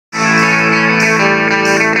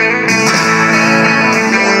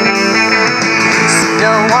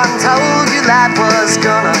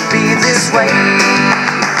way.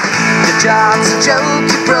 Your job's a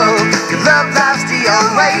joke, you broke, your love life's the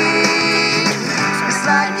old way. It's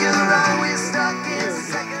like you're always stuck in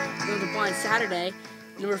second. It was a Blind Saturday,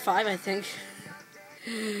 number 5, I think.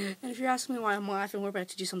 And if you're asking me why I'm laughing, we're about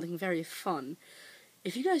to do something very fun.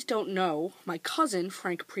 If you guys don't know, my cousin,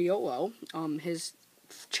 Frank Priolo, his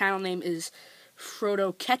channel name is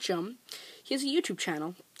Frodo Ketchum. He has a YouTube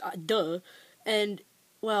channel, and,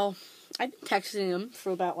 well, I've been texting him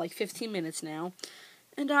for about, like, 15 minutes now,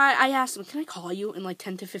 and I asked him, can I call you in, like,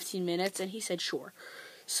 10 to 15 minutes, and he said, sure.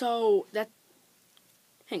 So,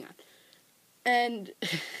 hang on, and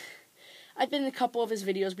I've been in a couple of his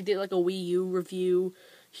videos. We did, like, a Wii U review.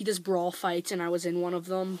 He does brawl fights, and I was in one of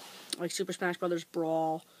them, like Super Smash Brothers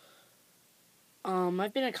Brawl.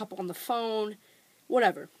 I've been in a couple on the phone,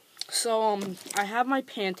 whatever. So, I have my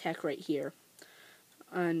Pantech right here,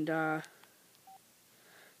 and,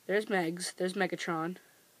 there's Megs, there's Megatron.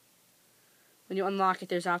 When you unlock it,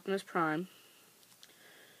 there's Optimus Prime.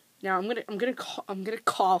 Now, I'm gonna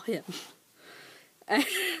call him. And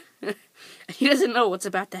he doesn't know what's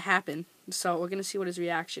about to happen, so we're gonna see what his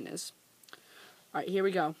reaction is. Alright, here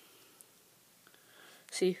we go.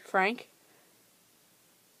 See, Frank?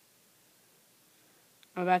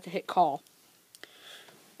 I'm about to hit call.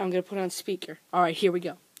 I'm gonna put it on speaker. Alright, here we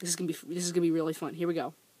go. This is gonna be really fun. Here we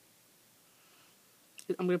go.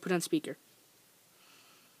 I'm gonna put it on speaker.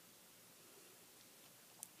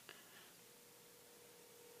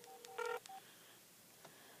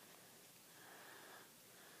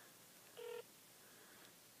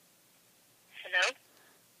 Hello?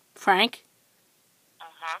 Frank?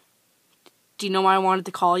 Uh-huh. Do you know why I wanted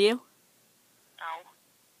to call you? No.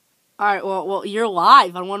 Alright, well, you're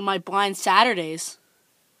live on one of my Blind Saturdays.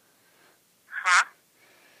 Huh?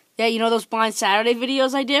 Yeah, you know those Blind Saturday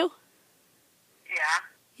videos I do?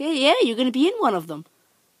 Yeah. Yeah, you're gonna be in one of them.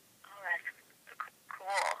 Oh, that's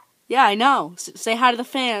cool. Yeah, I know. Say hi to the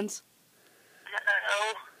fans.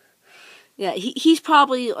 Hello. Yeah, he's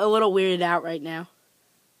probably a little weirded out right now.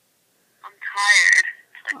 I'm tired.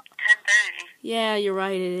 It's like 10:30. Yeah, you're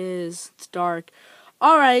right, it is. It's dark.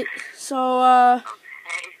 Alright, so,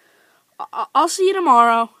 Okay. I'll see you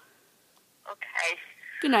tomorrow. Okay.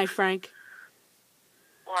 Good night, Frank.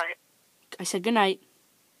 What? I said good night.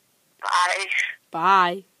 Bye.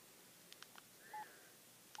 Bye.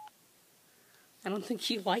 I don't think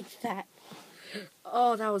he liked that.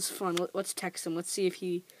 Oh, that was fun. Let's text him. Let's see if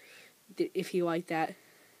he liked that.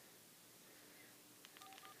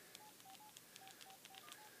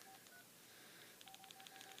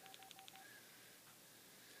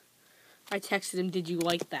 I texted him, did you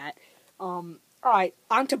like that? Alright,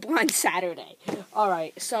 on to Blind Saturday.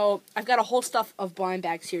 Alright, so I've got a whole stuff of blind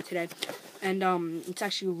bags here today. And, it's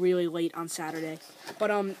actually really late on Saturday.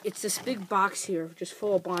 But, it's this big box here, just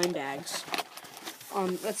full of blind bags.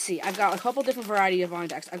 Let's see, I've got a couple different variety of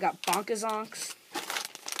blind bags. I've got Bonkazonks.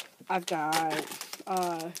 I've got,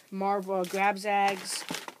 Marvel Grabzags.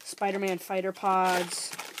 Spider-Man Fighter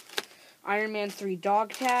Pods. Iron Man 3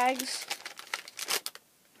 Dog Tags.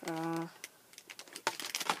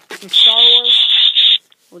 Some Star Wars.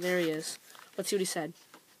 Oh, there he is. Let's see what he said.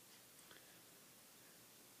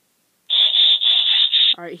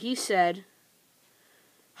 Alright, he said,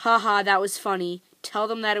 haha, that was funny. Tell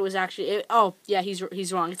them that it was actually... oh, yeah,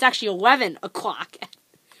 he's wrong. It's actually 11 o'clock.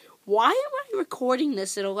 Why am I recording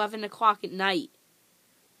this at 11 o'clock at night?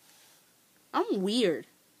 I'm weird.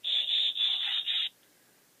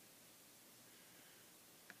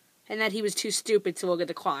 And that he was too stupid to look at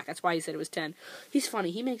the clock. That's why he said it was 10. He's funny.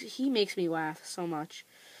 He makes me laugh so much.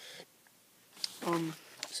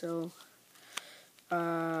 So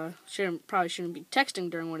probably shouldn't be texting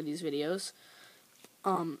during one of these videos.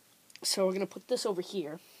 So we're gonna put this over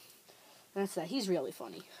here. And that's that. He's really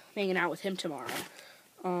funny. I'm hanging out with him tomorrow.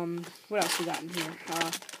 What else we got in here?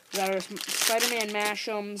 We got our Spider-Man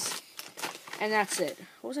Mash'ems. And that's it.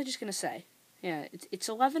 What was I just gonna say? Yeah, it's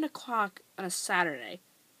 11 o'clock on a Saturday.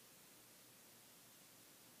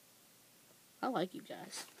 I like you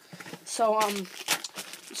guys. So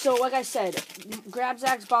like I said,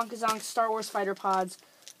 Grabzags, Bonkazonks, Star Wars Fighter Pods,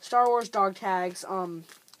 Star Wars Dog Tags, Iron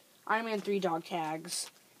Man 3 Dog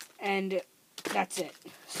Tags, and that's it.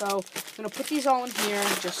 So, I'm going to put these all in here,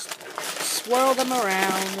 just swirl them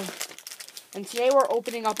around, and today we're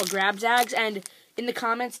opening up a Grabzags, and in the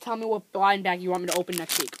comments, tell me what blind bag you want me to open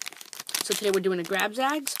next week. So today we're doing a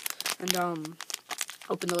Grabzags, and,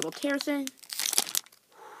 open the little tear thing.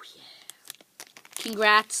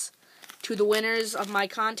 Congrats to the winners of my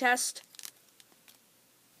contest,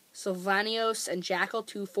 Sylvanios and Jackal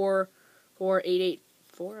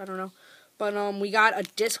 244884. I don't know. But we got a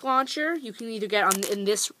disc launcher. You can either get in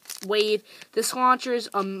this wave. This launcher is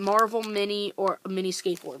a Marvel Mini or a mini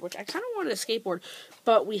skateboard, which I kind of wanted a skateboard.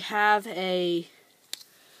 But we have a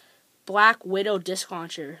Black Widow disc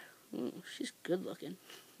launcher. Ooh, she's good looking.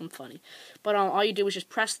 I'm funny. But all you do is just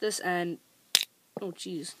press this and... Oh,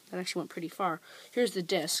 jeez. That actually went pretty far. Here's the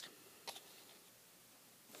disc.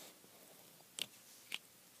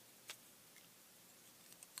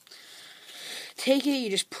 Take it, you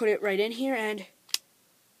just put it right in here, and...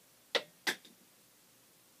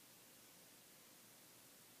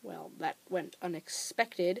 Well, that went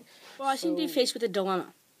unexpected. Well, I seem to be faced with a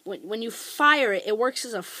dilemma. When you fire it, it works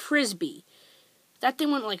as a frisbee. That thing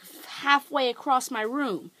went like halfway across my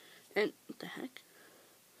room. And, what the heck?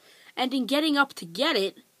 And in getting up to get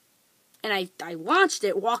it, and I launched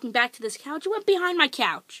it, walking back to this couch, it went behind my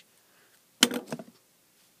couch.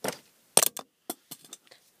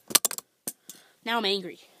 Now I'm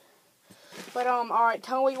angry. But, alright,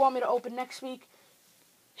 tell me what you want me to open next week.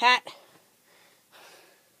 Hat.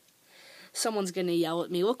 Someone's gonna yell at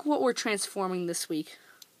me. Look what we're transforming this week.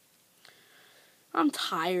 I'm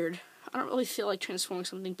tired. I don't really feel like transforming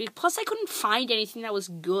something big. Plus, I couldn't find anything that was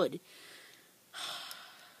good.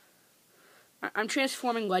 I'm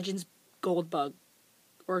transforming Legends Goldbug.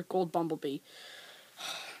 Or Gold Bumblebee.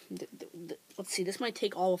 Let's see, this might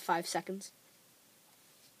take all of 5 seconds.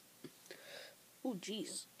 Oh,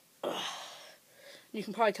 jeez. You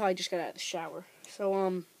can probably tell I just got out of the shower.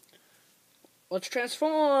 So, let's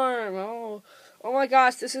transform. Oh my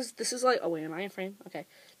gosh, this is like... Oh, wait, am I in frame? Okay.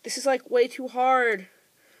 This is, like, way too hard.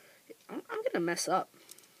 I'm gonna mess up.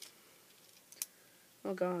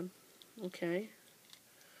 Oh, God. Okay.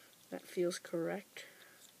 That feels correct.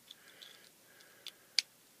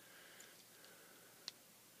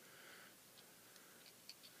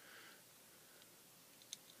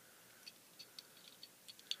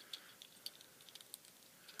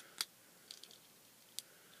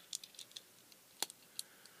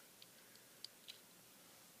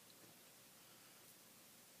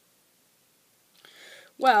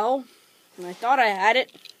 Well, I thought I had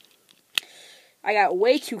it. I got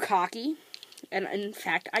way too cocky, and in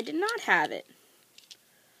fact, I did not have it.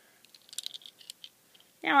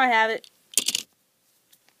 Now I have it.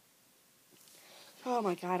 Oh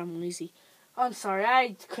my god, I'm lazy. I'm sorry,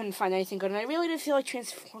 I couldn't find anything good, and I really didn't feel like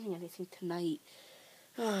transforming anything tonight.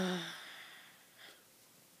 You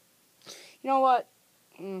know what?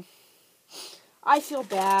 I feel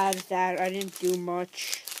bad that I didn't do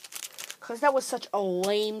much. Because that was such a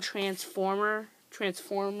lame transformation.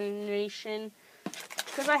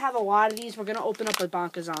 Because I have a lot of these, we're going to open up a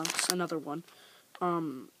Bonkazonks, another one.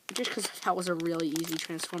 Just because that was a really easy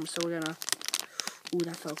transformer, so we're going to... Ooh,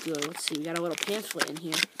 that felt good. Let's see, we got a little pamphlet in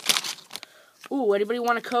here. Ooh, anybody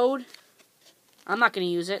want a code? I'm not going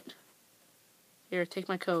to use it. Here, take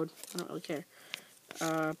my code. I don't really care.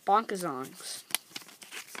 Bonkazonks.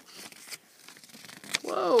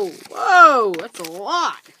 Whoa, that's a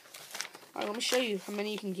lot. Alright, let me show you how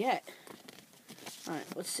many you can get. Alright,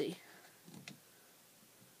 let's see.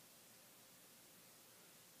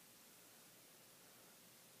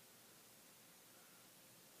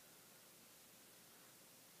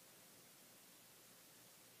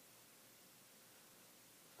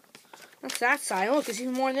 That's that side. Look, there's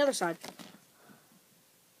even more on the other side.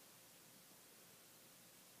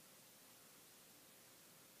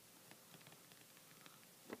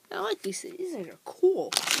 I like these. These are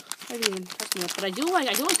cool. I didn't even touch me up, but I do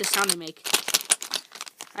like the sound they make.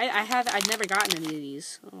 I've never gotten any of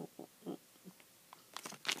these. Oh.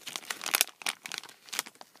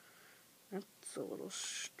 That's a little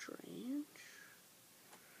strange.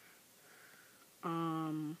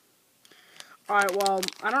 Alright, well,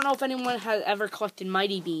 I don't know if anyone has ever collected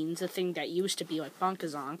Mighty Beans, a thing that used to be like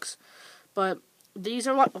Bonkazonks, but these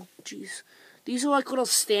are like, oh jeez, these are like little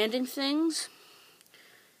standing things.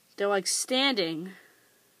 They're like standing,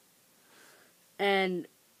 and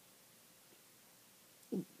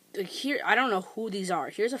here, I don't know who these are.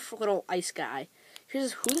 Here's a little ice guy. Who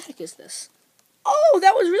the heck is this? Oh,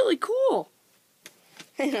 that was really cool.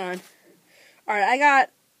 Hang on. Alright, I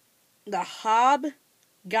got the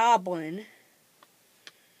Hobgoblin.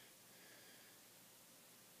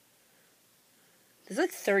 There's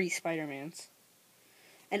like 30 Spider-Mans.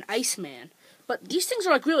 And Iceman. But these things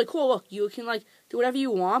are like really cool. Look, you can like do whatever you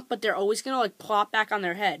want, but they're always gonna like plop back on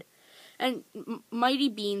their head. And Mighty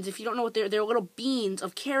Beans, if you don't know what they're little beans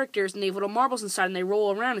of characters, and they have little marbles inside, and they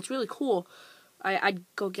roll around. It's really cool. I'd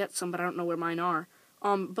go get some, but I don't know where mine are.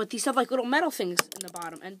 But these have like little metal things in the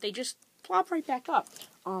bottom, and they just plop right back up.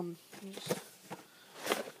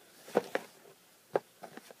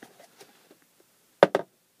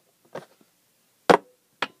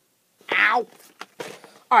 Ow!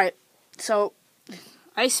 Alright, so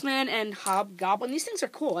Iceman and Hobgoblin. These things are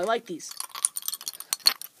cool. I like these.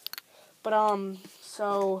 But,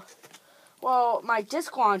 well, my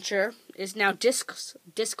disc launcher is now discless.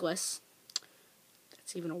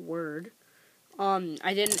 That's even a word.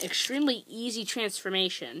 I did an extremely easy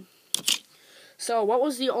transformation. So, what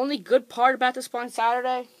was the only good part about this on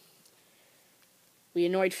Saturday? We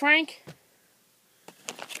annoyed Frank.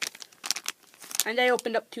 And I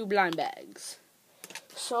opened up 2 blind bags.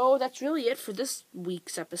 So, that's really it for this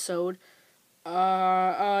week's episode.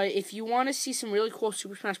 If you want to see some really cool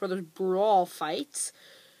Super Smash Bros. Brawl fights,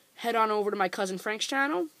 head on over to my cousin Frank's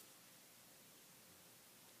channel.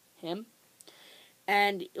 Him.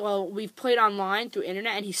 And, well, we've played online through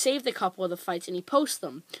internet, and he saved a couple of the fights, and he posts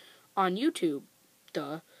them on YouTube.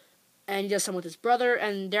 Duh. And he does some with his brother,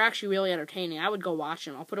 and they're actually really entertaining. I would go watch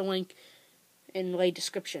them. I'll put a link in the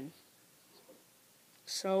description.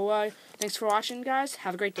 So, thanks for watching, guys.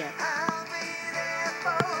 Have a great day. I'll be there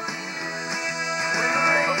for you when the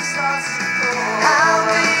rain starts to pour.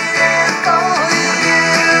 I'll be